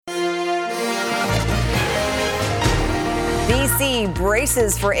BC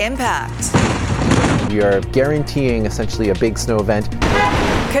braces for impact. We are guaranteeing essentially a big snow event.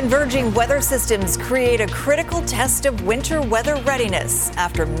 Converging weather systems create a critical test of winter weather readiness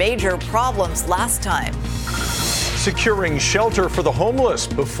after major problems last time. Securing shelter for the homeless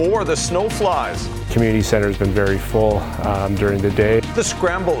before the snow flies. Community center has been very full during the day. The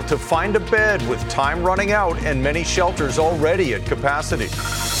scramble to find a bed with time running out and many shelters already at capacity.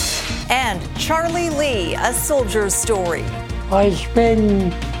 And Charlie Lee, a soldier's story. I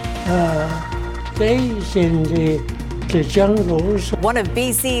spent days in the jungles. One of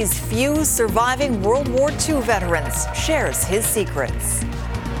BC's few surviving World War II veterans shares his secrets.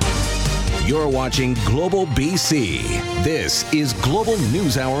 You're watching Global BC. This is Global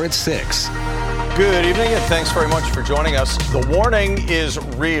News Hour at 6. Good evening and thanks very much for joining us. The warning is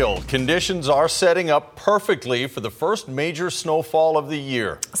real. Conditions are setting up perfectly for the first major snowfall of the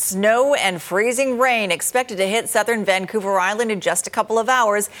year. Snow and freezing rain expected to hit southern Vancouver Island in just a couple of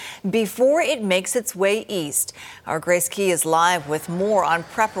hours before it makes its way east. Our Grace Key is live with more on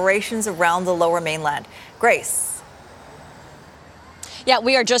preparations around the Lower Mainland. Grace. Yeah,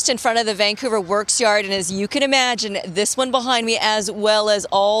 we are just in front of the Vancouver Works Yard, and as you can imagine, this one behind me, as well as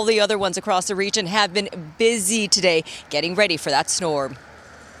all the other ones across the region, have been busy today getting ready for that storm.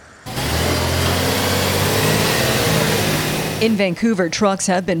 In Vancouver, trucks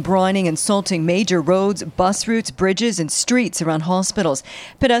have been brining and salting major roads, bus routes, bridges, and streets around hospitals.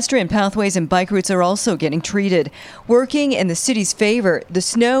 Pedestrian pathways and bike routes are also getting treated. Working in the city's favor, the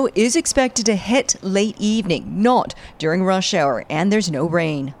snow is expected to hit late evening, not during rush hour, and there's no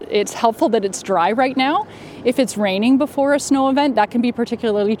rain. It's helpful that it's dry right now. If it's raining before a snow event, that can be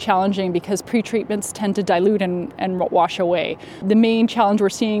particularly challenging because pre-treatments tend to dilute and wash away. The main challenge we're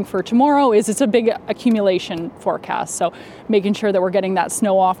seeing for tomorrow is it's a big accumulation forecast. So making sure that we're getting that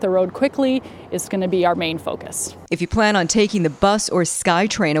snow off the road quickly is going to be our main focus. If you plan on taking the bus or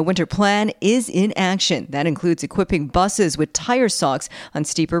SkyTrain, a winter plan is in action. That includes equipping buses with tire socks on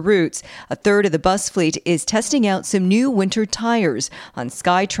steeper routes. A third of the bus fleet is testing out some new winter tires. On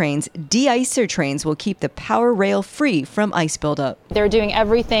SkyTrains, de-icer trains will keep the power rail free from ice buildup. They're doing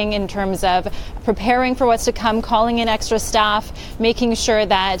everything in terms of preparing for what's to come, calling in extra staff, making sure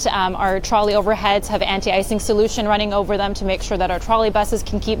that our trolley overheads have anti-icing solution running over them to make sure that our trolley buses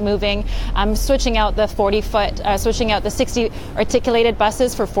can keep moving, switching out the 60 articulated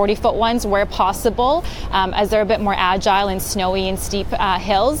buses for 40-foot ones where possible, as they're a bit more agile in snowy and steep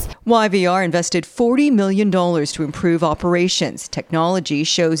hills. YVR invested $40 million to improve operations. Technology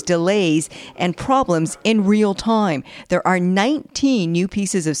shows delays and problems in real time. There are 19 new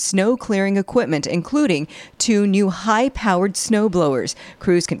pieces of snow clearing equipment, including 2 new high-powered snow blowers.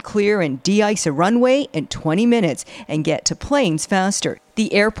 Crews can clear and de-ice a runway in 20 minutes and get to planes faster.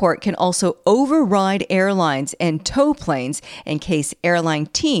 The airport can also override airlines and tow planes in case airline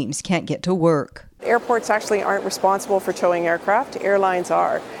teams can't get to work. Airports actually aren't responsible for towing aircraft, airlines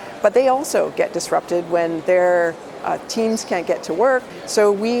are. But they also get disrupted when their teams can't get to work.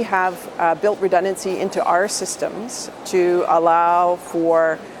 So we have built redundancy into our systems to allow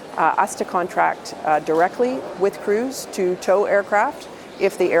for us to contract directly with crews to tow aircraft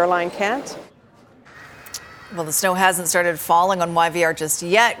if the airline can't. Well, the snow hasn't started falling on YVR just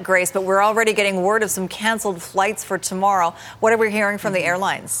yet, Grace, but we're already getting word of some canceled flights for tomorrow. What are we hearing from the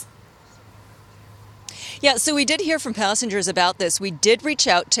airlines? Yeah, so we did hear from passengers about this. We did reach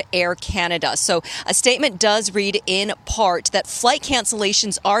out to Air Canada. So a statement does read in part that flight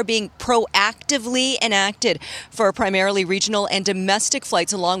cancellations are being proactively enacted for primarily regional and domestic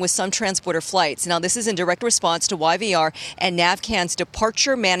flights, along with some transporter flights. Now, this is in direct response to YVR and NavCan's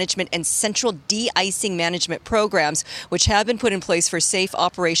departure management and central de-icing management programs, which have been put in place for safe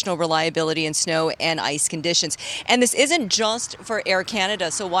operational reliability in snow and ice conditions. And this isn't just for Air Canada.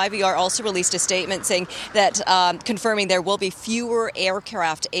 So YVR also released a statement saying that confirming there will be fewer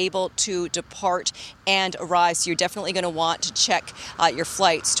aircraft able to depart and arrive. So you're definitely going to want to check your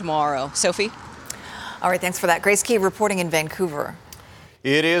flights tomorrow. Sophie? All right, thanks for that. Grace Key reporting in Vancouver.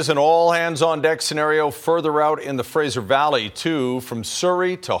 It is an all-hands-on-deck scenario further out in the Fraser Valley, too. From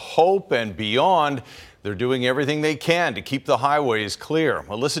Surrey to Hope and beyond, they're doing everything they can to keep the highways clear.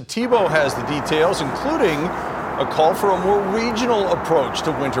 Alyssa Thibault has the details, including a call for a more regional approach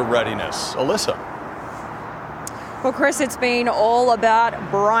to winter readiness. Alyssa. Well, Chris, it's been all about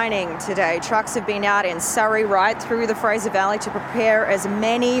brining today. Trucks have been out in Surrey right through the Fraser Valley to prepare as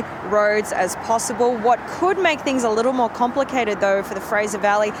many roads as possible. What could make things a little more complicated, though, for the Fraser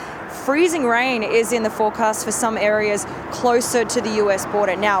Valley, freezing rain is in the forecast for some areas closer to the US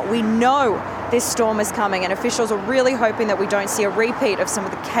border. Now, we know this storm is coming, and officials are really hoping that we don't see a repeat of some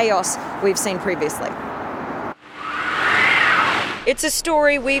of the chaos we've seen previously. It's a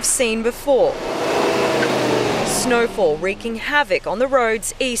story we've seen before. Snowfall wreaking havoc on the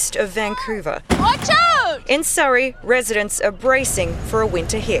roads east of Vancouver. Watch out! In Surrey, residents are bracing for a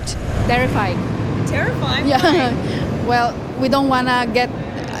winter hit. Terrifying. Terrifying? Yeah. Well, we don't want to get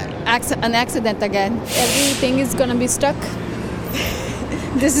an accident again. Everything is going to be stuck.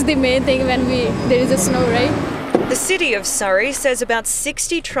 This is the main thing when there is a snow, right? The city of Surrey says about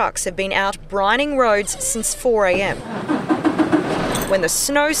 60 trucks have been out brining roads since 4 a.m. When the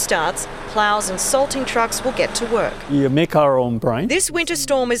snow starts, ploughs and salting trucks will get to work. We make our own brine. This winter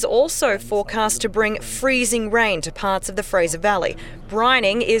storm is also forecast to bring freezing rain to parts of the Fraser Valley.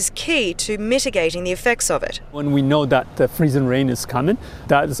 Brining is key to mitigating the effects of it. When we know that the freezing rain is coming,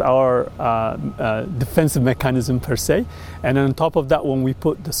 that is our defensive mechanism per se. And on top of that, when we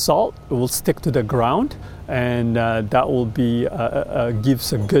put the salt, it will stick to the ground, and that will be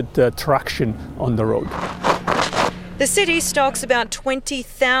gives a good traction on the road. The city stocks about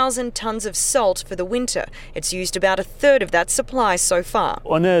 20,000 tonnes of salt for the winter. It's used about a third of that supply so far.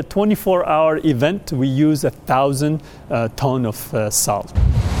 On a 24-hour event, we use 1,000 tonne of salt.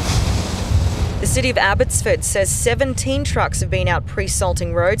 The city of Abbotsford says 17 trucks have been out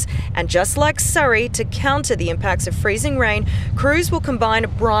pre-salting roads, and just like Surrey, to counter the impacts of freezing rain, crews will combine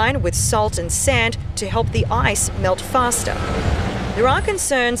brine with salt and sand to help the ice melt faster. There are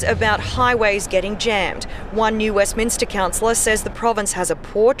concerns about highways getting jammed. One new Westminster councillor says the province has a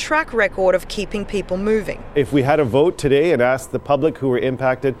poor track record of keeping people moving. If we had a vote today and asked the public who were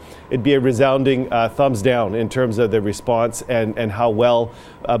impacted, it'd be a resounding thumbs down in terms of the response and how well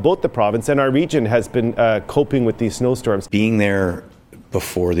both the province and our region has been coping with these snowstorms. Being there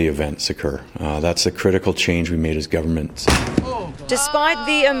before the events occur, that's a critical change we made as government. Despite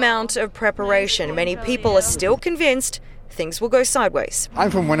the amount of preparation, many people are still convinced things will go sideways. I'm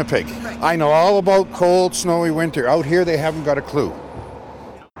from Winnipeg. I know all about cold, snowy winter. Out here, they haven't got a clue.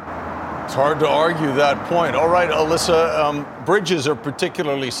 It's hard to argue that point. All right, Alyssa, bridges are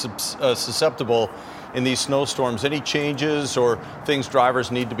particularly susceptible in these snowstorms. Any changes or things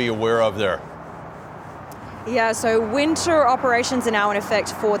drivers need to be aware of there? Yeah, so winter operations are now in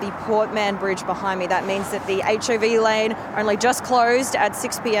effect for the Port Mann Bridge behind me. That means that the HOV lane only just closed at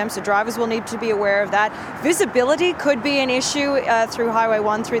 6 p.m, so drivers will need to be aware of that. Visibility could be an issue through Highway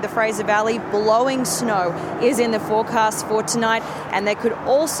 1 through the Fraser Valley. Blowing snow is in the forecast for tonight, and there could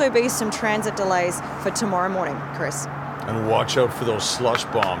also be some transit delays for tomorrow morning. Chris. And watch out for those slush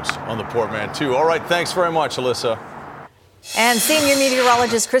bombs on the Port Mann too. All right, thanks very much, Alyssa. And senior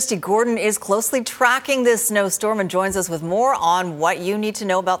meteorologist Christy Gordon is closely tracking this snowstorm and joins us with more on what you need to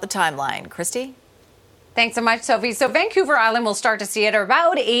know about the timeline. Christy? Thanks so much, Sophie. So Vancouver Island will start to see it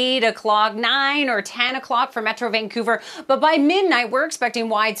about 8 o'clock, 9 or 10 o'clock for Metro Vancouver. But by midnight, we're expecting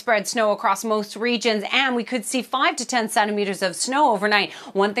widespread snow across most regions, and we could see 5 to 10 centimeters of snow overnight.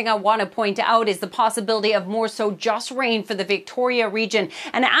 One thing I want to point out is the possibility of more so just rain for the Victoria region.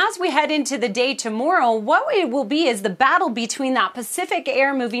 And as we head into the day tomorrow, what it will be is the battle between that Pacific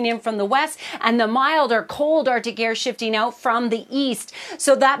air moving in from the west and the milder, cold Arctic air shifting out from the east.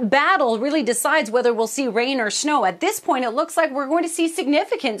 So that battle really decides whether we'll see rain or snow. At this point, it looks like we're going to see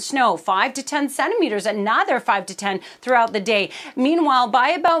significant snow, 5 to 10 centimeters, another 5 to 10 throughout the day. Meanwhile, by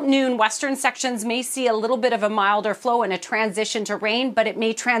about noon, western sections may see a little bit of a milder flow and a transition to rain, but it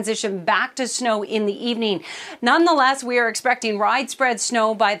may transition back to snow in the evening. Nonetheless, we are expecting widespread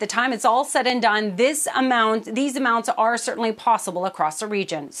snow by the time it's all said and done. These amounts are certainly possible across the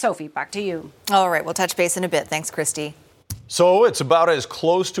region. Sophie, back to you. All right, we'll touch base in a bit. Thanks, Christy. So it's about as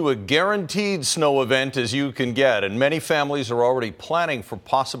close to a guaranteed snow event as you can get, and many families are already planning for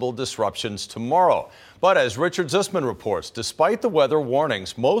possible disruptions tomorrow. But as Richard Zussman reports, despite the weather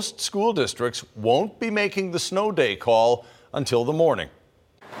warnings, most school districts won't be making the snow day call until the morning.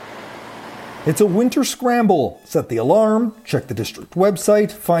 It's a winter scramble. Set the alarm, check the district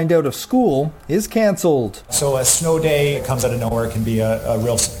website, find out if school is canceled. So a snow day comes out of nowhere, can be a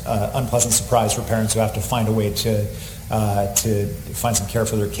real unpleasant surprise for parents who have to find a way to find some care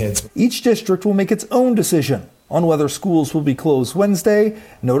for their kids. Each district will make its own decision on whether schools will be closed Wednesday.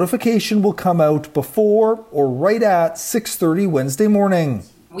 Notification will come out before or right at 6:30 Wednesday morning.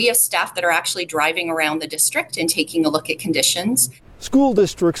 We have staff that are actually driving around the district and taking a look at conditions. School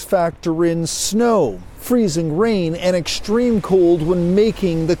districts factor in snow, freezing rain, and extreme cold when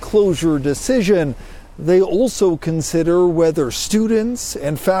making the closure decision. They also consider whether students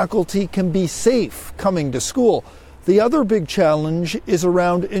and faculty can be safe coming to school. The other big challenge is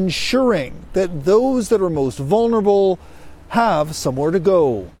around ensuring that those that are most vulnerable have somewhere to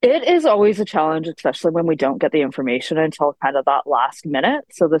go. It is always a challenge, especially when we don't get the information until kind of that last minute.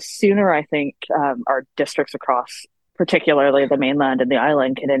 So the sooner I think our districts across particularly the mainland and the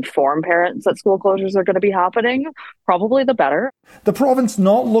island, can inform parents that school closures are going to be happening, probably the better. The province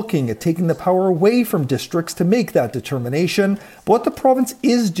not looking at taking the power away from districts to make that determination, but what the province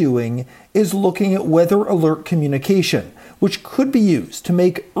is doing is looking at weather alert communication, which could be used to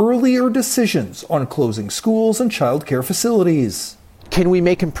make earlier decisions on closing schools and childcare facilities. Can we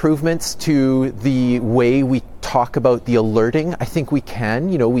make improvements to the way we talk about the alerting? I think we can.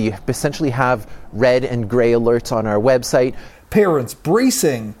 We essentially have red and gray alerts on our website. Parents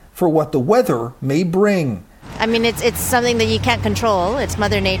bracing for what the weather may bring. I mean, it's something that you can't control. It's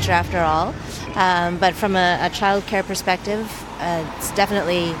Mother Nature after all. But from a childcare perspective, it's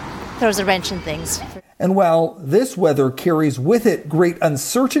definitely throws a wrench in things. And while this weather carries with it great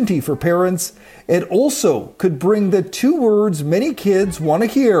uncertainty for parents, it also could bring the two words many kids want to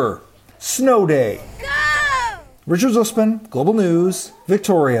hear: snow day. Go! Richard Zussman, Global News,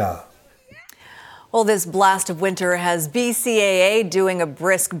 Victoria. Well, this blast of winter has BCAA doing a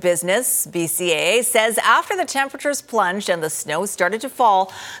brisk business. BCAA says after the temperatures plunged and the snow started to fall,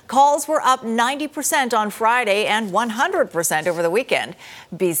 calls were up 90% on Friday and 100% over the weekend.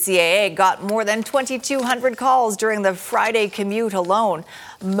 BCAA got more than 2,200 calls during the Friday commute alone.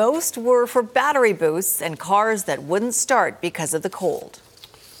 Most were for battery boosts and cars that wouldn't start because of the cold.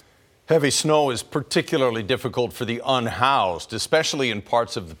 Heavy snow is particularly difficult for the unhoused, especially in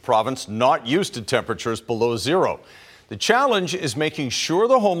parts of the province not used to temperatures below zero. The challenge is making sure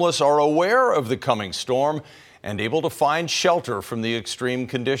the homeless are aware of the coming storm and able to find shelter from the extreme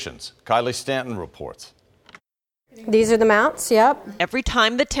conditions. Kylie Stanton reports. These are the mounts, yep. Every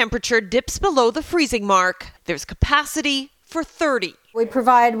time the temperature dips below the freezing mark, there's capacity for 30. We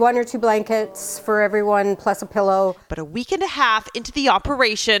provide 1 or 2 blankets for everyone, plus a pillow. But a week and a half into the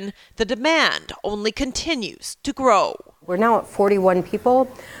operation, the demand only continues to grow. We're now at 41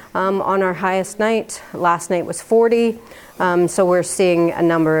 people on our highest night. Last night was 40. So we're seeing a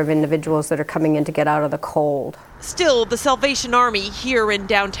number of individuals that are coming in to get out of the cold. Still, the Salvation Army here in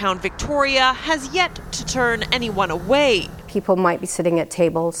downtown Victoria has yet to turn anyone away. People might be sitting at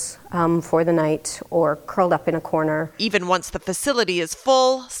tables for the night or curled up in a corner. Even once the facility is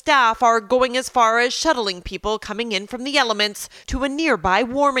full, staff are going as far as shuttling people coming in from the elements to a nearby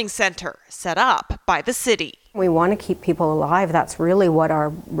warming center set up by the city. We want to keep people alive. That's really what our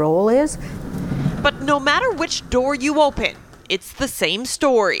role is. But no matter which door you open, it's the same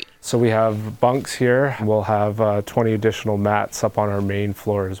story. So we have bunks here. We'll have 20 additional mats up on our main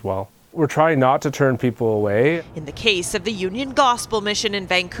floor as well. We're trying not to turn people away. In the case of the Union Gospel Mission in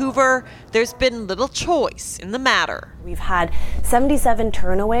Vancouver, there's been little choice in the matter. We've had 77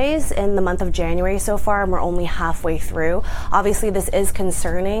 turnaways in the month of January so far, and we're only halfway through. Obviously, this is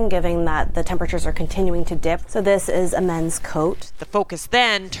concerning, given that the temperatures are continuing to dip. So this is a men's coat. The focus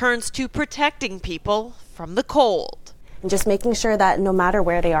then turns to protecting people from the cold. And just making sure that no matter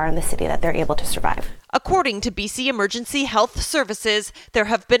where they are in the city, that they're able to survive. According to BC Emergency Health Services, there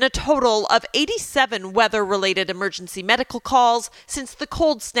have been a total of 87 weather-related emergency medical calls since the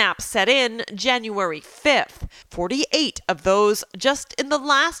cold snap set in January 5th. 48 of those just in the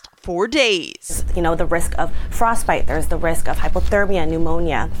last 4 days. You know, the risk of frostbite, there's the risk of hypothermia,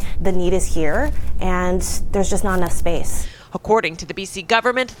 pneumonia. The need is here, and there's just not enough space. According to the BC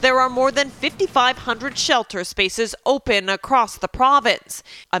government, there are more than 5,500 shelter spaces open across the province,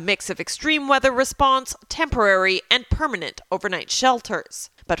 a mix of extreme weather response, temporary, and permanent overnight shelters.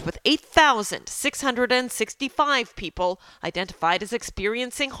 But with 8,665 people identified as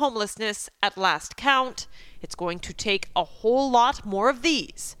experiencing homelessness at last count, it's going to take a whole lot more of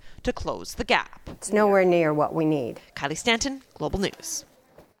these to close the gap. It's nowhere near what we need. Kylie Stanton, Global News.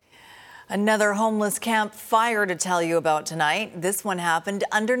 Another homeless camp fire to tell you about tonight. This one happened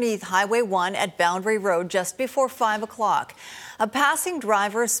underneath Highway 1 at Boundary Road just before 5 o'clock. A passing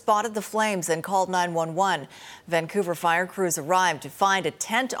driver spotted the flames and called 911. Vancouver fire crews arrived to find a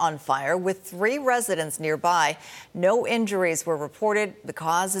tent on fire with 3 residents nearby. No injuries were reported. The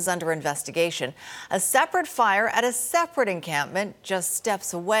cause is under investigation. A separate fire at a separate encampment just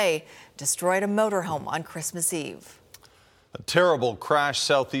steps away destroyed a motorhome on Christmas Eve. A terrible crash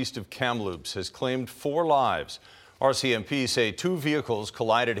southeast of Kamloops has claimed 4 lives. RCMP say 2 vehicles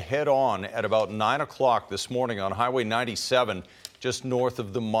collided head-on at about 9 o'clock this morning on Highway 97, just north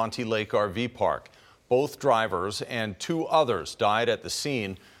of the Monty Lake RV Park. Both drivers and 2 others died at the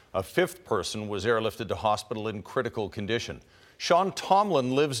scene. A 5th person was airlifted to hospital in critical condition. Sean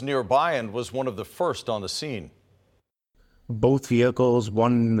Tomlin lives nearby and was one of the first on the scene. Both vehicles,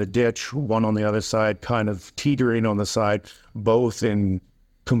 one in the ditch, one on the other side, kind of teetering on the side, both in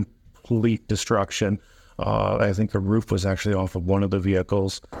complete destruction. I think the roof was actually off of one of the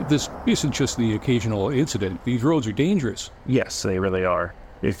vehicles. This isn't just the occasional incident. These roads are dangerous. Yes, they really are.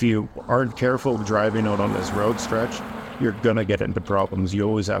 If you aren't careful driving out on this road stretch, you're going to get into problems. You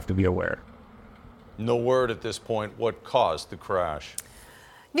always have to be aware. No word at this point what caused the crash.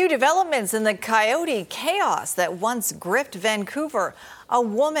 New developments in the coyote chaos that once gripped Vancouver. A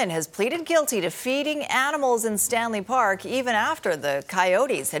woman has pleaded guilty to feeding animals in Stanley Park even after the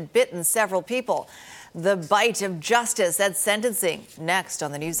coyotes had bitten several people. The bite of justice at sentencing. Next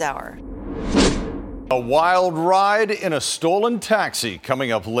on the NewsHour. A wild ride in a stolen taxi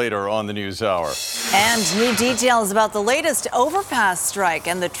coming up later on the NewsHour. And new details about the latest overpass strike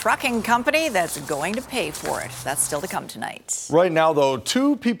and the trucking company that's going to pay for it. That's still to come tonight. Right now, though,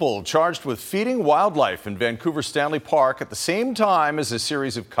 2 people charged with feeding wildlife in Vancouver Stanley Park at the same time as a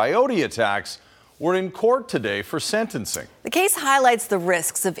series of coyote attacks were in court today for sentencing. The case highlights the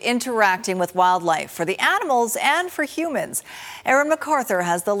risks of interacting with wildlife for the animals and for humans. Aaron MacArthur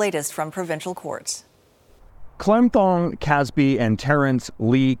has the latest from provincial courts. Clem Thong Casby and Terrence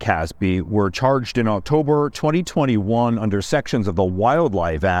Lee Casby were charged in October 2021 under sections of the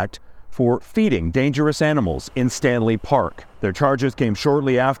Wildlife Act for feeding dangerous animals in Stanley Park. Their charges came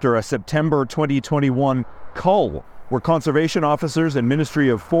shortly after a September 2021 cull where conservation officers and Ministry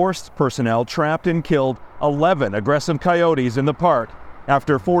of Forests personnel trapped and killed 11 aggressive coyotes in the park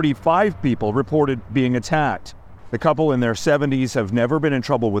after 45 people reported being attacked. The couple in their 70s have never been in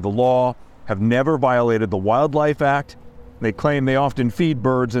trouble with the law, have never violated the Wildlife Act. They claim they often feed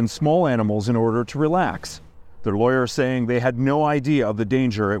birds and small animals in order to relax. Their lawyer saying they had no idea of the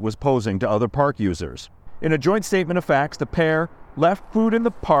danger it was posing to other park users. In a joint statement of facts, the pair left food in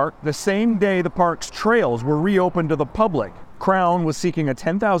the park the same day the park's trails were reopened to the public. Crown was seeking a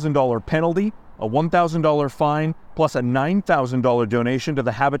 $10,000 penalty, a $1,000 fine, plus a $9,000 donation to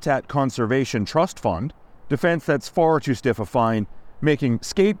the Habitat Conservation Trust Fund. Defense that's far too stiff a fine, making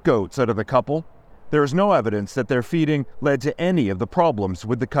scapegoats out of the couple. There is no evidence that their feeding led to any of the problems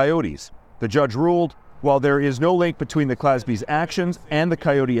with the coyotes. The judge ruled, while there is no link between the Clasby's actions and the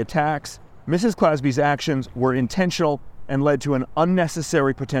coyote attacks, Mrs. Clasby's actions were intentional and led to an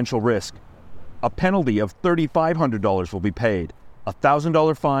unnecessary potential risk. A penalty of $3,500 will be paid, a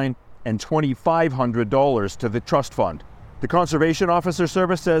 $1,000 fine, and $2,500 to the trust fund. The Conservation Officer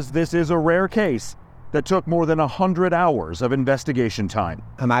Service says this is a rare case that took more than 100 hours of investigation time.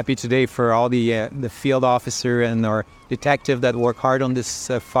 I'm happy today for all the field officer and our detective that work hard on this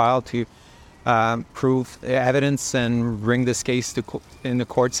file to prove evidence and bring this case in the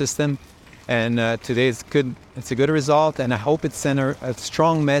court system. And today it's good. It's a good result, and I hope it sends a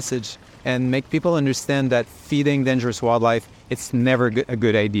strong message and make people understand that feeding dangerous wildlife, it's never a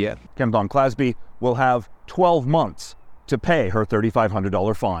good idea. Clem Thong Casby will have 12 months to pay her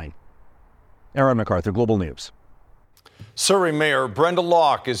 $3,500 fine. Aaron MacArthur, Global News. Surrey Mayor Brenda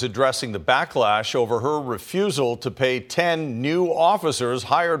Locke is addressing the backlash over her refusal to pay 10 new officers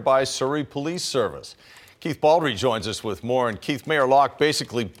hired by Surrey Police Service. Keith Baldry joins us with more. And Keith, Mayor Locke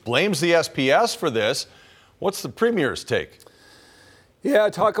basically blames the SPS for this. What's the Premier's take? Yeah,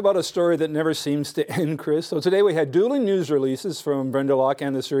 talk about a story that never seems to end, Chris. So today we had dueling news releases from Brenda Locke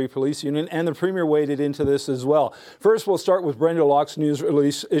and the Surrey Police Union, and the Premier waded into this as well. First, we'll start with Brenda Locke's news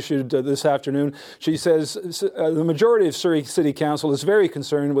release issued this afternoon. She says the majority of Surrey City Council is very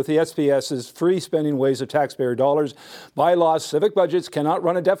concerned with the SPS's free spending ways of taxpayer dollars. By law, civic budgets cannot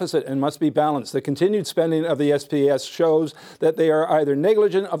run a deficit and must be balanced. The continued spending of the SPS shows that they are either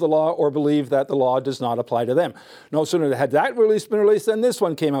negligent of the law or believe that the law does not apply to them. No sooner had that release been released, and this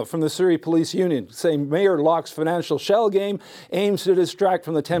one came out from the Surrey Police Union, saying Mayor Locke's financial shell game aims to distract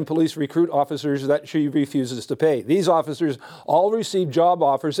from the 10 police recruit officers that she refuses to pay. These officers all received job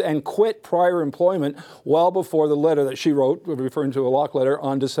offers and quit prior employment well before the letter that she wrote, referring to a Locke letter,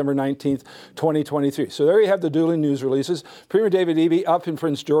 on December 19th, 2023. So there you have the dueling news releases. Premier David Eby up in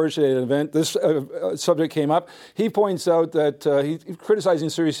Prince George at an event. This subject came up. He points out that he's criticizing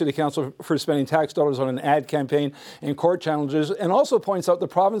Surrey City Council for spending tax dollars on an ad campaign and court challenges, and also points out the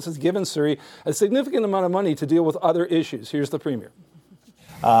province has given Surrey a significant amount of money to deal with other issues. Here's the Premier.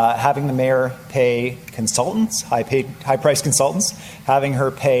 Having the mayor pay consultants, high-priced consultants, having her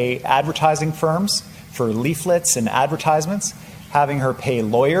pay advertising firms for leaflets and advertisements, having her pay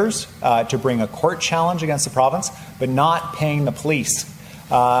lawyers to bring a court challenge against the province, but not paying the police.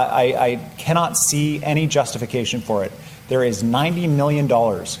 I cannot see any justification for it. There is $90 million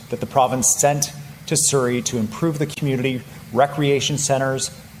that the province sent to Surrey to improve the community, recreation centres,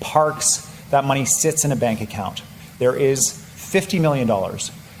 parks. That money sits in a bank account. There is $50 million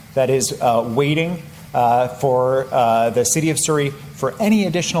that is waiting for the City of Surrey for any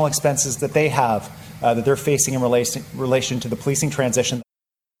additional expenses that they have that they're facing in relation to the policing transition.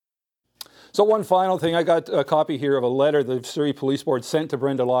 So one final thing, I got a copy here of a letter the Surrey Police Board sent to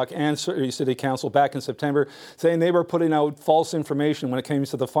Brenda Locke and Surrey City Council back in September saying they were putting out false information when it came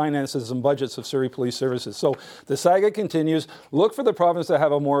to the finances and budgets of Surrey Police Services. So the saga continues. Look for the province to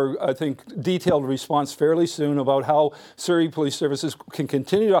have a more, I think, detailed response fairly soon about how Surrey Police Services can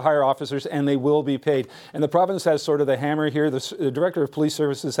continue to hire officers and they will be paid. And the province has sort of the hammer here. The Director of Police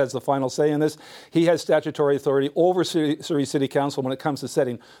Services has the final say in this. He has statutory authority over Surrey City Council when it comes to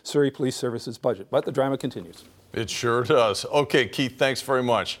setting Surrey Police Services budget, but the drama continues. It sure does. Okay, Keith, thanks very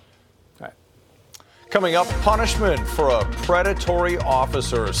much. All right. Coming up, punishment for a predatory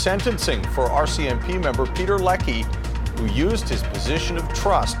officer, sentencing for RCMP member Peter Leckie, who used his position of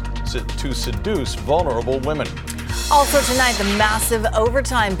trust to seduce vulnerable women. Also tonight, the massive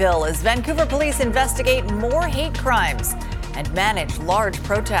overtime bill as Vancouver police investigate more hate crimes and manage large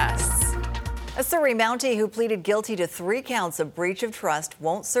protests. A Surrey Mountie who pleaded guilty to 3 counts of breach of trust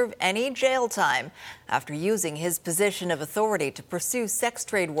won't serve any jail time after using his position of authority to pursue sex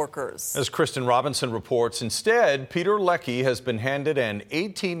trade workers. As Kristen Robinson reports, instead, Peter Leckie has been handed an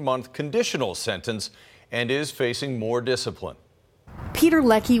 18-month conditional sentence and is facing more discipline. Peter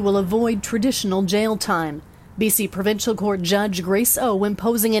Leckie will avoid traditional jail time. BC Provincial Court Judge Grace O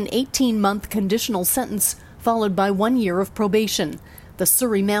imposing an 18-month conditional sentence followed by 1 year of probation. The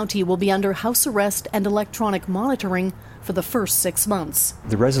Surrey Mountie will be under house arrest and electronic monitoring for the first 6 months.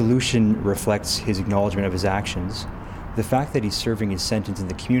 The resolution reflects his acknowledgement of his actions. The fact that he's serving his sentence in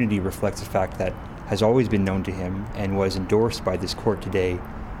the community reflects a fact that has always been known to him and was endorsed by this court today,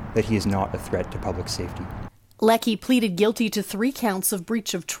 that he is not a threat to public safety. Leckie pleaded guilty to 3 counts of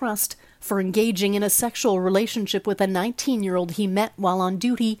breach of trust for engaging in a sexual relationship with a 19-year-old he met while on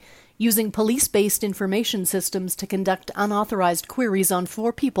duty, using police-based information systems to conduct unauthorized queries on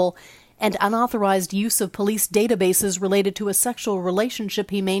 4 people, and unauthorized use of police databases related to a sexual relationship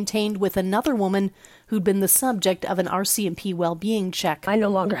he maintained with another woman who'd been the subject of an RCMP well-being check. I no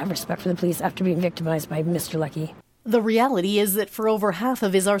longer have respect for the police after being victimized by Mr. Leckie. The reality is that for over half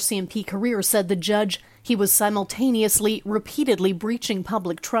of his RCMP career, said the judge, he was simultaneously, repeatedly breaching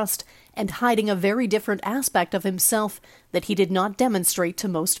public trust and hiding a very different aspect of himself that he did not demonstrate to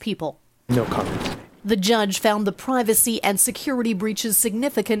most people. No comment. The judge found the privacy and security breaches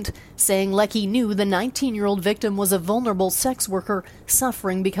significant, saying Leckie knew the 19-year-old victim was a vulnerable sex worker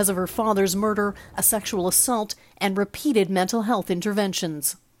suffering because of her father's murder, a sexual assault, and repeated mental health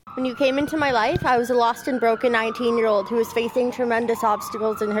interventions. When you came into my life, I was a lost and broken 19-year-old who was facing tremendous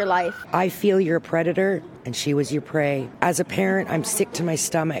obstacles in her life. I feel you're a predator, and she was your prey. As a parent, I'm sick to my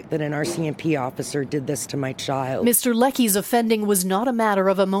stomach that an RCMP officer did this to my child. Mr. Leckie's offending was not a matter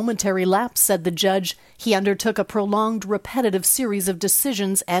of a momentary lapse, said the judge. He undertook a prolonged, repetitive series of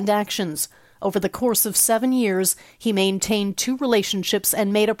decisions and actions. Over the course of 7 years, he maintained 2 relationships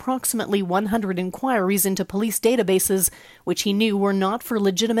and made approximately 100 inquiries into police databases, which he knew were not for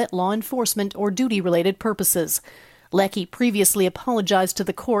legitimate law enforcement or duty-related purposes. Leckie previously apologized to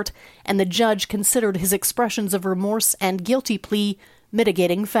the court, and the judge considered his expressions of remorse and guilty plea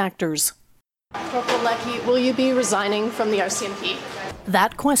mitigating factors. Corporal Leckie, will you be resigning from the RCMP?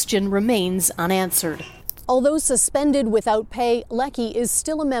 That question remains unanswered. Although suspended without pay, Leckie is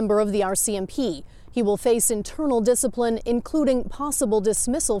still a member of the RCMP. He will face internal discipline, including possible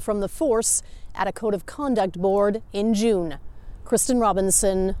dismissal from the force at a Code of Conduct board in June. Kristen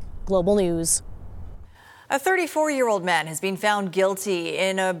Robinson, Global News. A 34-year-old man has been found guilty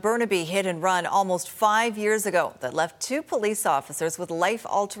in a Burnaby hit-and-run almost 5 years ago that left 2 police officers with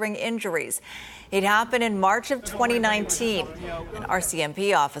life-altering injuries. It happened in March of 2019. An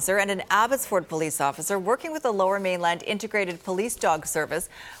RCMP officer and an Abbotsford police officer working with the Lower Mainland Integrated Police Dog Service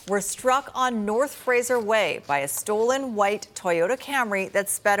were struck on North Fraser Way by a stolen white Toyota Camry that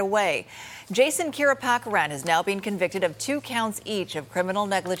sped away. Jason Kirapakaran has now been convicted of 2 counts each of criminal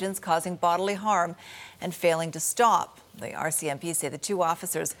negligence causing bodily harm and failing to stop. The RCMP say the 2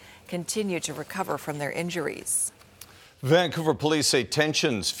 officers continue to recover from their injuries. Vancouver police say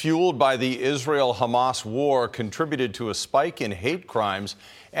tensions fueled by the Israel-Hamas war contributed to a spike in hate crimes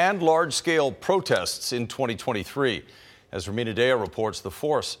and large-scale protests in 2023. As Romina Dea reports, the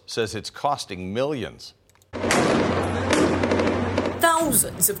force says it's costing millions.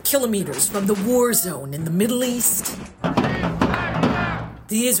 Thousands of kilometers from the war zone in the Middle East.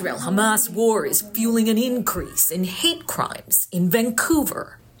 The Israel-Hamas war is fueling an increase in hate crimes in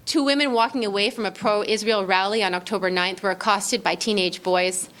Vancouver. 2 women walking away from a pro-Israel rally on October 9th were accosted by teenage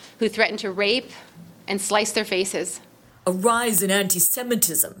boys who threatened to rape and slice their faces. a rise in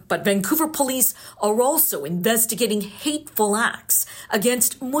anti-Semitism, but Vancouver police are also investigating hateful acts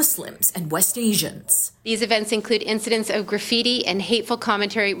against Muslims and West Asians. These events include incidents of graffiti and hateful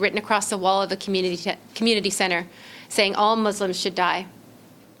commentary written across the wall of the community center, saying all Muslims should die.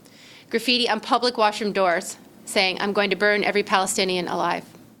 Graffiti on public washroom doors, saying, "I'm going to burn every Palestinian alive."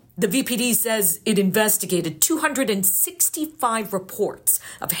 The VPD says it investigated 265 reports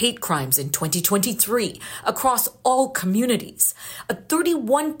of hate crimes in 2023 across all communities, a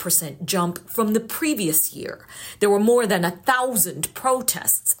 31% jump from the previous year. There were more than 1,000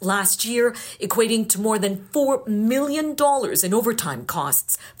 protests last year, equating to more than $4 million in overtime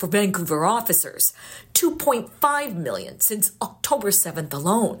costs for Vancouver officers, $2.5 million since October 7th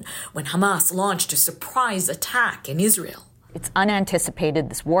alone, when Hamas launched a surprise attack in Israel. It's unanticipated.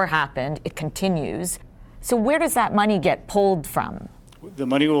 This war happened. It continues. So where does that money get pulled from? The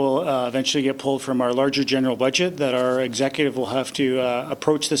money will eventually get pulled from our larger general budget that our executive will have to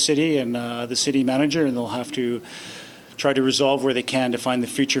approach the city and the city manager, and they'll have to try to resolve where they can to find the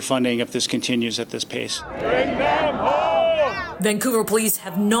future funding if this continues at this pace. Bring them home! Vancouver police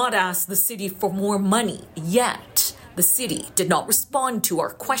have not asked the city for more money yet. The city did not respond to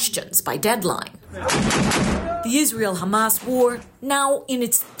our questions by deadline. The Israel-Hamas war now in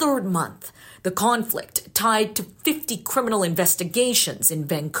its third month. The conflict tied to 50 criminal investigations in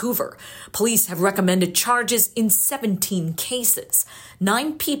Vancouver. Police have recommended charges in 17 cases.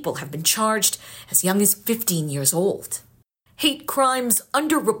 9 people have been charged as young as 15 years old. Hate crimes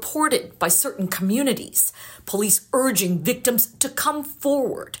underreported by certain communities. Police urging victims to come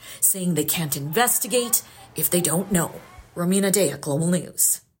forward, saying they can't investigate if they don't know. Romina Dea, Global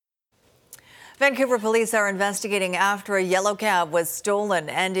News. Vancouver police are investigating after a yellow cab was stolen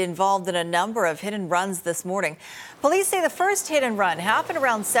and involved in a number of hit and runs this morning. Police say the first hit and run happened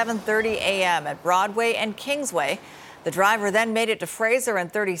around 7:30 a.m. at Broadway and Kingsway. The driver then made it to Fraser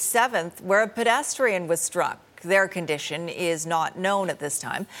and 37th, where a pedestrian was struck. Their condition is not known at this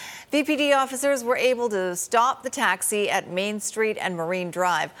time. VPD officers were able to stop the taxi at Main Street and Marine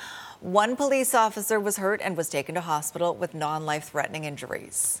Drive. One police officer was hurt and was taken to hospital with non-life-threatening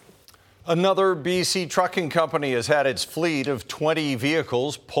injuries. Another BC trucking company has had its fleet of 20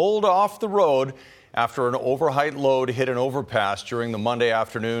 vehicles pulled off the road after an overheight load hit an overpass during the Monday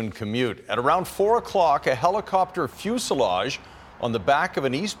afternoon commute. At around 4 o'clock, a helicopter fuselage on the back of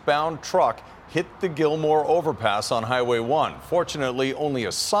an eastbound truck hit the Gilmore overpass on Highway 1. Fortunately, only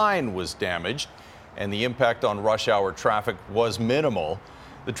a sign was damaged, and the impact on rush hour traffic was minimal.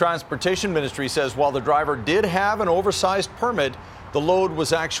 The Transportation Ministry says while the driver did have an oversized permit, the load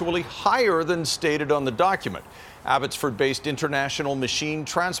was actually higher than stated on the document. Abbotsford-based International Machine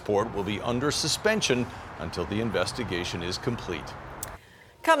Transport will be under suspension until the investigation is complete.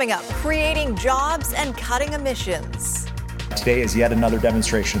 Coming up, creating jobs and cutting emissions. Today is yet another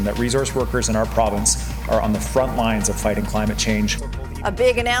demonstration that resource workers in our province are on the front lines of fighting climate change. A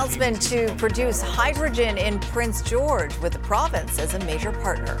big announcement to produce hydrogen in Prince George with the province as a major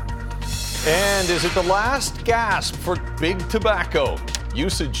partner. And is it the last gasp for big tobacco?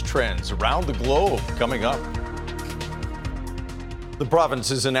 Usage trends around the globe coming up. The province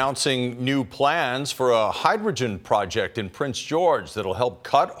is announcing new plans for a hydrogen project in Prince George that'll help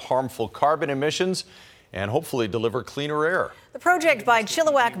cut harmful carbon emissions and hopefully deliver cleaner air. The project by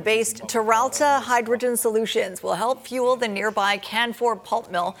Chilliwack-based Terralta Hydrogen Solutions will help fuel the nearby Canfor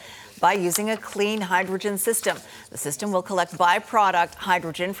pulp mill by using a clean hydrogen system. The system will collect byproduct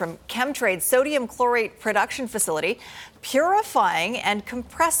hydrogen from Chemtrade's sodium chlorate production facility, purifying and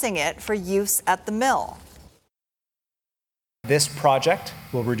compressing it for use at the mill. This project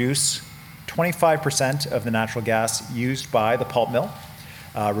will reduce 25% of the natural gas used by the pulp mill,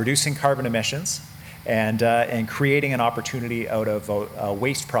 reducing carbon emissions, and creating an opportunity out of a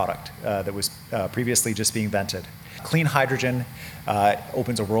waste product that was previously just being vented. Clean hydrogen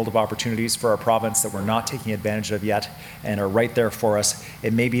opens a world of opportunities for our province that we're not taking advantage of yet and are right there for us.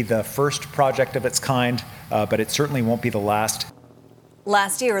 It may be the first project of its kind, but it certainly won't be the last.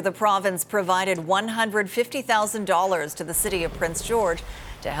 Last year, the province provided $150,000 to the city of Prince George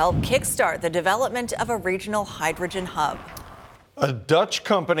to help kickstart the development of a regional hydrogen hub. A Dutch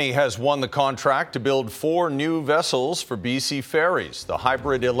company has won the contract to build 4 new vessels for BC Ferries. The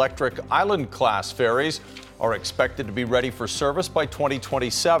hybrid electric Island-class ferries are expected to be ready for service by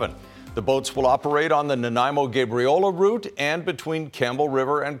 2027. The boats will operate on the Nanaimo-Gabriola route and between Campbell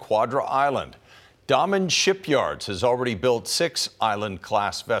River and Quadra Island. Damen Shipyards has already built 6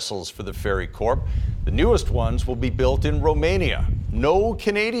 Island-class vessels for the Ferry Corp. The newest ones will be built in Romania. No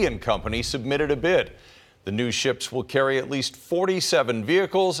Canadian company submitted a bid. The new ships will carry at least 47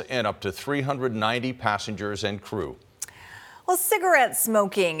 vehicles and up to 390 passengers and crew. Well, cigarette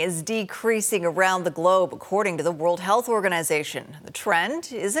smoking is decreasing around the globe, according to the World Health Organization. The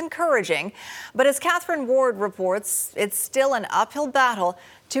trend is encouraging, but as Catherine Ward reports, it's still an uphill battle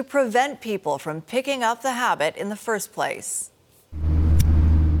to prevent people from picking up the habit in the first place.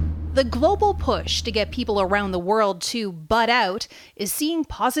 The global push to get people around the world to bud out is seeing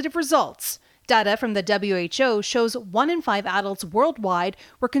positive results. Data from the WHO shows 1 in 5 adults worldwide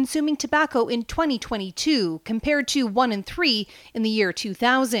were consuming tobacco in 2022, compared to 1 in 3 in the year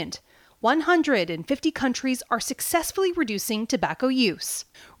 2000. 150 countries are successfully reducing tobacco use.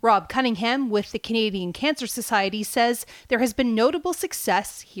 Rob Cunningham with the Canadian Cancer Society says there has been notable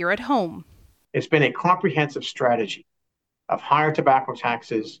success here at home. It's been a comprehensive strategy of higher tobacco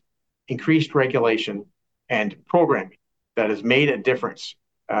taxes, increased regulation, and programming that has made a difference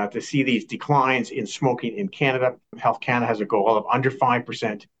to see these declines in smoking in Canada. Health Canada has a goal of under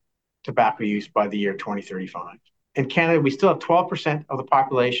 5% tobacco use by the year 2035. In Canada, we still have 12% of the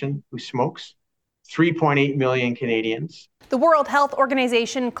population who smokes, 3.8 million Canadians. The World Health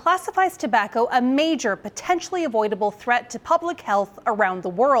Organization classifies tobacco a major, potentially avoidable threat to public health around the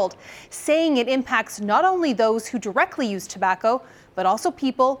world, saying it impacts not only those who directly use tobacco, but also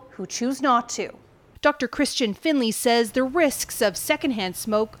people who choose not to. Dr. Christian Finley says the risks of secondhand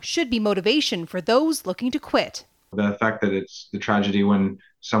smoke should be motivation for those looking to quit. The fact that it's the tragedy when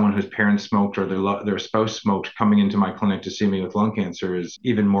someone whose parents smoked or their spouse smoked coming into my clinic to see me with lung cancer is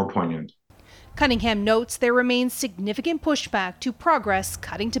even more poignant. Cunningham notes there remains significant pushback to progress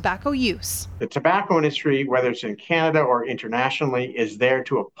cutting tobacco use. The tobacco industry, whether it's in Canada or internationally, is there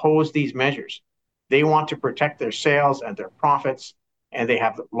to oppose these measures. They want to protect their sales and their profits, and they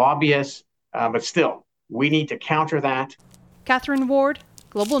have lobbyists. But still, we need to counter that. Catherine Ward,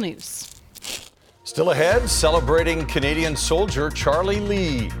 Global News. Still ahead, celebrating Canadian soldier Charlie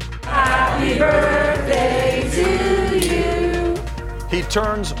Lee. Happy birthday to you. He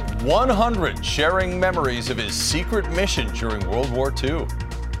turns 100, sharing memories of his secret mission during World War II.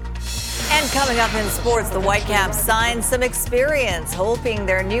 And coming up in sports, the Whitecaps signed some experience, hoping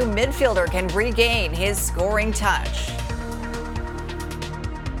their new midfielder can regain his scoring touch.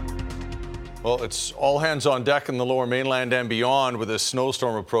 Well, it's all hands on deck in the Lower Mainland and beyond with this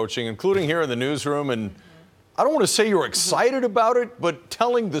snowstorm approaching, including here in the newsroom. And I don't want to say you're excited about it, but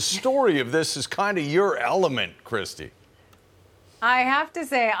telling the story of this is kind of your element, Christy. I have to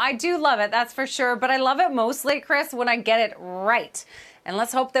say, I do love it, that's for sure. But I love it mostly, Chris, when I get it right. And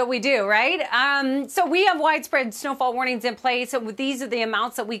let's hope that we do, right? So we have widespread snowfall warnings in place. So these are the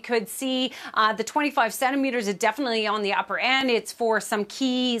amounts that we could see. The 25 centimeters is definitely on the upper end. It's for some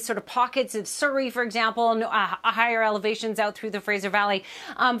key sort of pockets of Surrey, for example, higher elevations out through the Fraser Valley.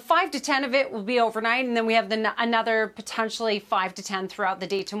 5 to 10 of it will be overnight. And then we have another potentially 5 to 10 throughout the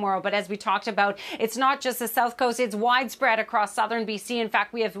day tomorrow. But as we talked about, it's not just the South Coast. It's widespread across southern BC. In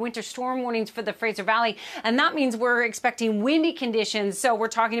fact, we have winter storm warnings for the Fraser Valley. And that means we're expecting windy conditions. So we're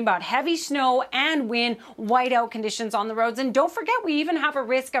talking about heavy snow and wind, whiteout conditions on the roads. And don't forget, we even have a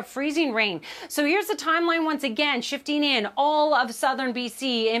risk of freezing rain. So here's the timeline once again, shifting in all of southern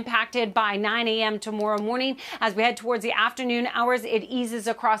BC impacted by 9 a.m. tomorrow morning. As we head towards the afternoon hours, it eases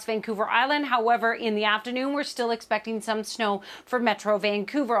across Vancouver Island. However, in the afternoon, we're still expecting some snow for Metro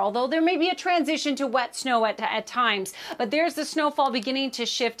Vancouver, although there may be a transition to wet snow at times. But there's the snowfall beginning to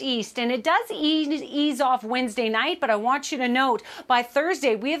shift east, and it does ease off Wednesday night. But I want you to note, by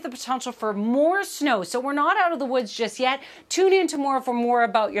Thursday, we have the potential for more snow. So we're not out of the woods just yet. Tune in tomorrow for more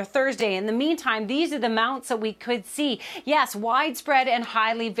about your Thursday. In the meantime, these are the amounts that we could see. Yes, widespread and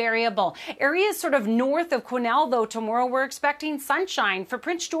highly variable. Areas sort of north of Quesnel, though, tomorrow we're expecting sunshine. For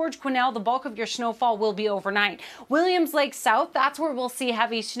Prince George, Quesnel, the bulk of your snowfall will be overnight. Williams Lake South, that's where we'll see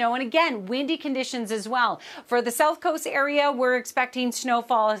heavy snow. And again, windy conditions as well. For the South Coast area, we're expecting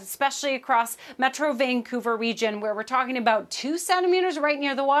snowfall, especially across Metro Vancouver region, where we're talking about 2 centimeters right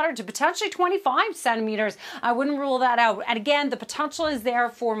near the water to potentially 25 centimeters. I wouldn't rule that out. And again, the potential is there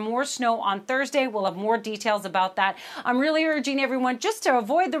for more snow on Thursday. We'll have more details about that. I'm really urging everyone just to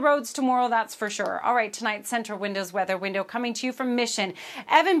avoid the roads tomorrow, that's for sure. All right, tonight, Central Windows weather window coming to you from Mission.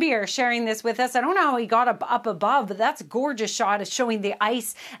 Evan Beer sharing this with us. I don't know how he got up above, but that's a gorgeous shot of showing the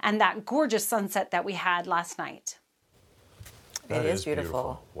ice and that gorgeous sunset that we had last night. It is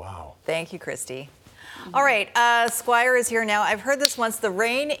beautiful. Wow. Thank you, Christy. All right, Squire is here now. I've heard this once. The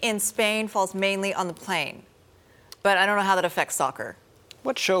rain in Spain falls mainly on the plain, but I don't know how that affects soccer.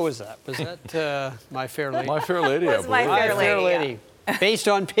 What show was that? Was that My Fair Lady? My Fair Lady, I believe. My Fair Lady. Yeah. Based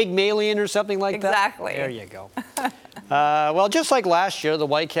on Pygmalion or something like that? Exactly. There you go. Well, just like last year, the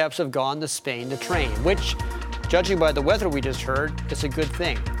Whitecaps have gone to Spain to train, which, judging by the weather we just heard, is a good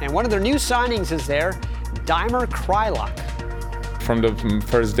thing. And one of their new signings is there, Daimer Krylak. from the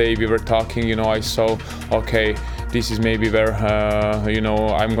first day we were talking, I saw, okay, this is maybe where,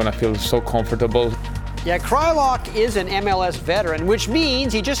 I'm going to feel so comfortable. Yeah, Kreilach is an MLS veteran, which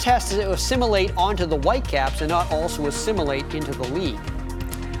means he just has to assimilate onto the Whitecaps and not also assimilate into the league.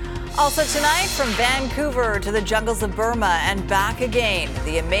 Also tonight, from Vancouver to the jungles of Burma and back again,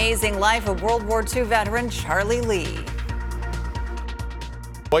 the amazing life of World War II veteran Charlie Lee.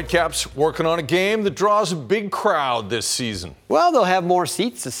 Whitecaps working on a game that draws a big crowd this season. Well, they'll have more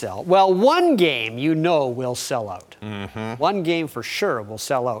seats to sell. Well, one game will sell out. Mm-hmm. One game for sure will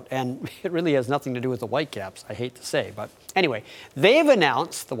sell out. And it really has nothing to do with the Whitecaps, I hate to say. But anyway, they've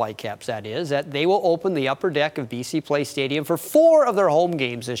announced, the Whitecaps that is, that they will open the upper deck of BC Place Stadium for 4 of their home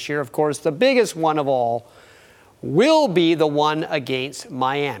games this year. Of course, the biggest one of all will be the one against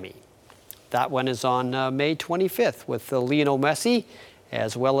Miami. That one is on May 25th with Lionel Messi,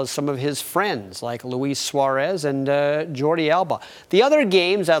 as well as some of his friends like Luis Suarez and Jordi Alba. The other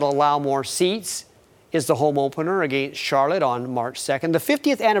games that allow more seats is the home opener against Charlotte on March 2nd. The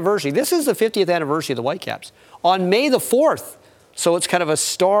 50th anniversary, this is the 50th anniversary of the Whitecaps, on May the 4th. So it's kind of a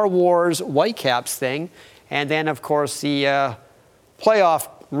Star Wars Whitecaps thing. And then, of course, the playoff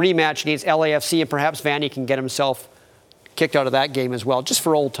rematch against LAFC, and perhaps Vanny can get himself kicked out of that game as well, just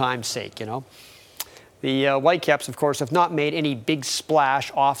for old time's sake, The Whitecaps, of course, have not made any big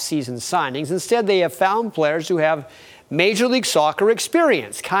splash off-season signings. Instead, they have found players who have Major League Soccer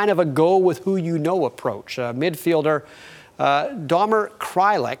experience, kind of a go-with-who-you-know approach. Midfielder Domir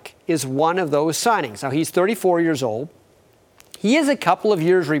Kreilach is one of those signings. Now, he's 34 years old. He is a couple of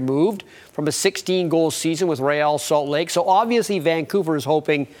years removed from a 16-goal season with Real Salt Lake, so obviously Vancouver is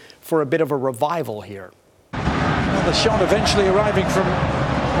hoping for a bit of a revival here. Well, the shot eventually arriving from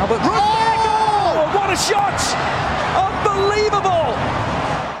Albert. What a shot! Unbelievable!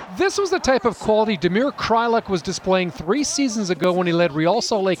 This was the type of quality Domir Kreilach was displaying 3 seasons ago when he led Real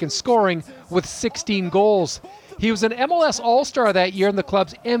Salt Lake in scoring with 16 goals. He was an MLS All-Star that year and the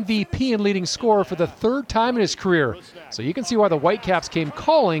club's MVP and leading scorer for the 3rd time in his career. So you can see why the Whitecaps came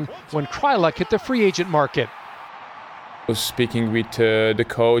calling when Kreilach hit the free agent market. Speaking with the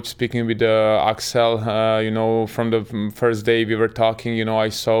coach, speaking with Axel, from the first day we were talking, I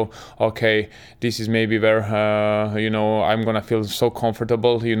saw, okay, this is maybe where, I'm going to feel so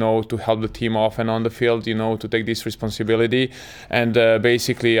comfortable, to help the team off and on the field, to take this responsibility. And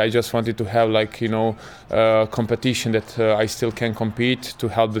basically, I just wanted to have, competition that I still can compete to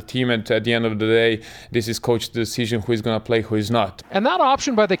help the team. And at the end of the day, this is coach's decision who is going to play, who is not. And that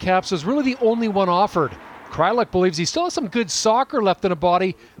option by the Caps was really the only one offered. Kreilach believes he still has some good soccer left in a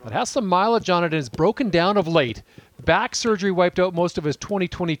body, but has some mileage on it and is broken down of late. Back surgery wiped out most of his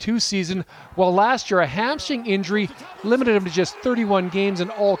 2022 season, while last year a hamstring injury limited him to just 31 games in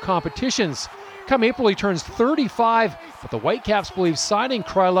all competitions. Come April, he turns 35, but the Whitecaps believe signing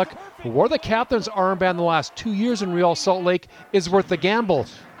Kreilach, who wore the captain's armband the last 2 years in Real Salt Lake, is worth the gamble,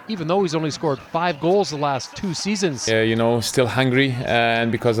 even though he's only scored 5 goals the last 2 seasons. Still hungry,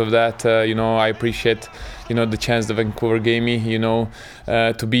 and because of that, I appreciate, the chance the Vancouver gave me,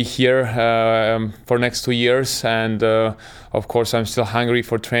 to be here for next 2 years. And of course, I'm still hungry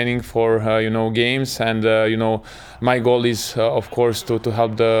for training, for games, and my goal is, of course, to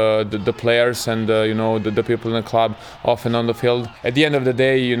help the players and the people in the club off and on the field. At the end of the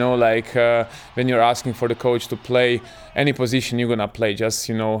day, when you're asking for the coach to play any position, you're gonna play. Just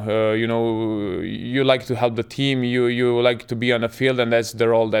you like to help the team. You like to be on the field, and that's the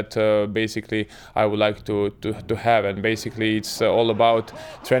role that basically I would like to have. And basically, it's all about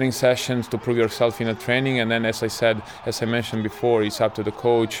training sessions to prove yourself in a training. And then, as I mentioned before, it's up to the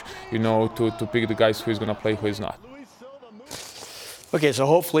coach, to pick the guys who is gonna play, who is not. Okay, so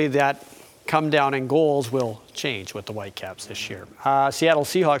hopefully that come down in goals will change with the Whitecaps this year. Seattle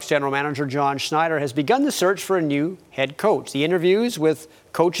Seahawks general manager John Schneider has begun the search for a new head coach. The interviews with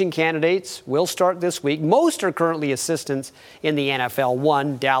coaching candidates will start this week. Most are currently assistants in the NFL.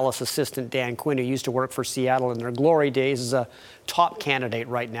 One, Dallas assistant Dan Quinn, who used to work for Seattle in their glory days, is a top candidate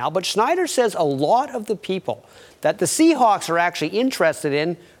right now. But Schneider says a lot of the people that the Seahawks are actually interested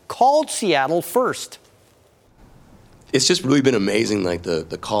in called Seattle first. It's just really been amazing,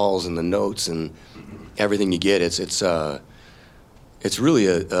 the calls and the notes and everything you get. It's really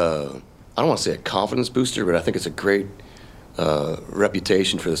I don't want to say a confidence booster, but I think it's a great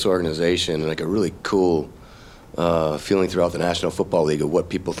reputation for this organization, and a really cool feeling throughout the National Football League of what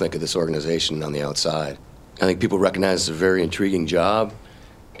people think of this organization on the outside. I think people recognize it's a very intriguing job,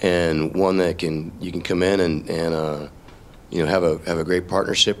 and one that you can come in and have a great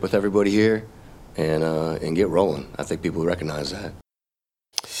partnership with everybody here. And get rolling. I think people recognize that.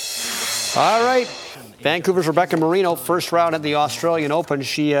 All right. Vancouver's Rebecca Marino, first round at the Australian Open.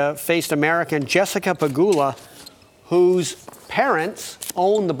 She faced American Jessica Pegula, whose parents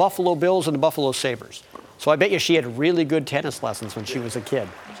own the Buffalo Bills and the Buffalo Sabres. So I bet you she had really good tennis lessons when she was a kid.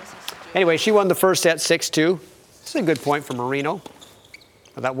 Anyway, she won the first set 6-2. This is a good point for Marino.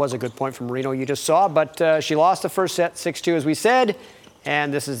 Well, that was a good point for Marino you just saw, but she lost the first set 6-2, as we said,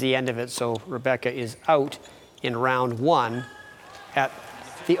 and this is the end of it. So Rebecca is out in round 1 at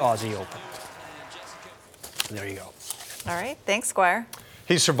the Aussie Open. There you go. All right. Thanks, Squire.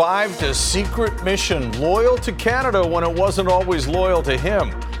 He survived a secret mission, loyal to Canada when it wasn't always loyal to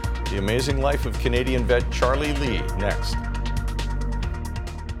him. The amazing life of Canadian vet Charlie Lee, next.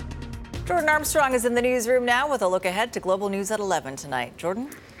 Jordan Armstrong is in the newsroom now with a look ahead to Global News at 11 tonight.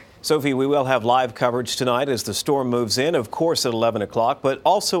 Jordan? Sophie, we will have live coverage tonight as the storm moves in, of course, at 11 o'clock, but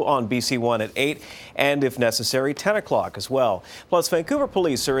also on BC One at 8 and, if necessary, 10 o'clock as well. Plus, Vancouver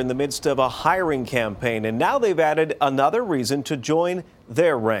police are in the midst of a hiring campaign, and now they've added another reason to join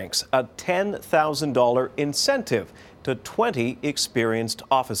their ranks, a $10,000 incentive to 20 experienced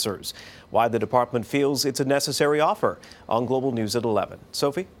officers. Why the department feels it's a necessary offer on Global News at 11.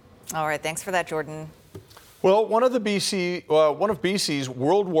 Sophie? All right. Thanks for that, Jordan. Well, one of BC's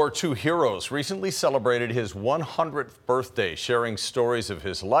World War II heroes recently celebrated his 100th birthday, sharing stories of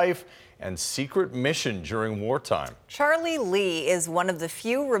his life and secret mission during wartime. Charlie Lee is one of the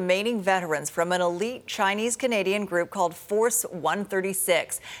few remaining veterans from an elite Chinese-Canadian group called Force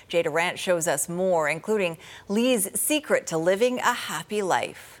 136. Jay Durant shows us more, including Lee's secret to living a happy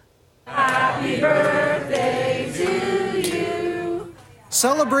life. Happy birthday to you.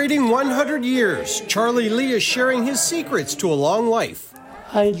 Celebrating 100 years, Charlie Lee is sharing his secrets to a long life.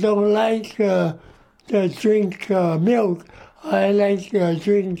 I don't like to drink milk. I like to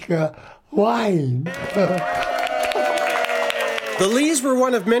drink wine. The Lees were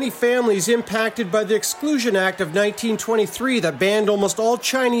one of many families impacted by the Exclusion Act of 1923 that banned almost all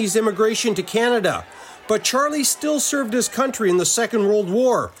Chinese immigration to Canada. But Charlie still served his country in the Second World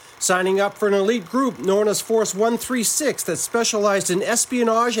War, signing up for an elite group known as Force 136 that specialized in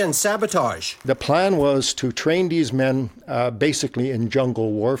espionage and sabotage. The plan was to train these men basically in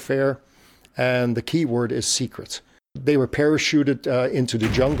jungle warfare, and the key word is secrets. They were parachuted into the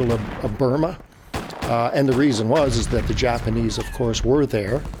jungle of Burma, and the reason is that the Japanese, of course, were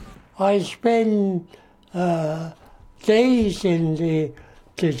there. I spent days in the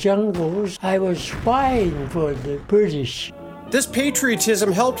jungles. I was spying for the British. This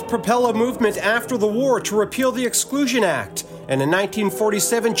patriotism helped propel a movement after the war to repeal the Exclusion Act, and in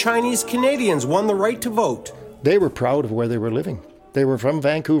 1947, Chinese Canadians won the right to vote. They were proud of where they were living. They were from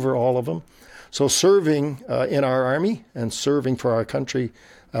Vancouver, all of them. So serving in our army and serving for our country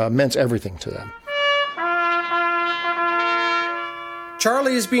meant everything to them.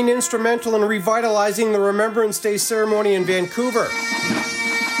 Charlie has been instrumental in revitalizing the Remembrance Day ceremony in Vancouver.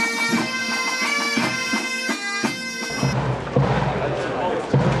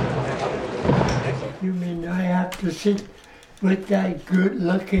 You mean I have to sit with that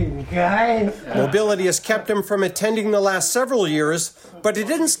good-looking guy? Mobility has kept him from attending the last several years, but it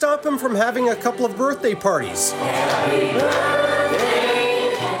didn't stop him from having a couple of birthday parties. Happy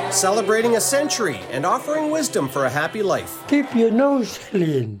birthday. Celebrating a century and offering wisdom for a happy life. Keep your nose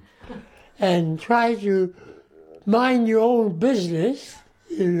clean and try to mind your own business,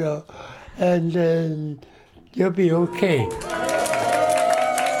 and then you'll be okay.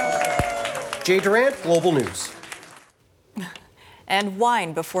 Jay Durant, Global News. And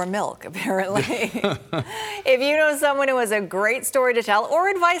wine before milk, apparently. If you know someone who has a great story to tell or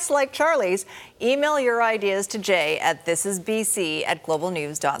advice like Charlie's, email your ideas to Jay at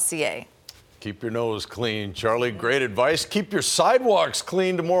thisisbc@globalnews.ca. Keep your nose clean. Charlie, great advice. Keep your sidewalks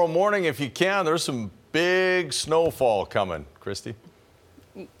clean tomorrow morning if you can. There's some big snowfall coming. Christy?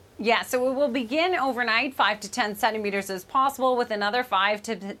 Yeah, so it will begin overnight, 5 to 10 centimeters as possible, with another 5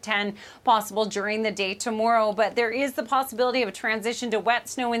 to 10 possible during the day tomorrow. But there is the possibility of a transition to wet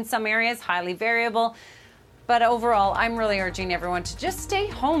snow in some areas, highly variable. But overall, I'm really urging everyone to just stay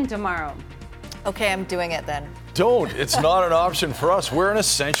home tomorrow. Okay, I'm doing it then. Don't. It's not an option for us. We're an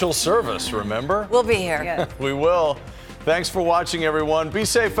essential service, remember? We'll be here. We will. Thanks for watching, everyone. Be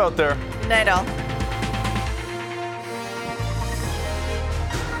safe out there. Good night, all.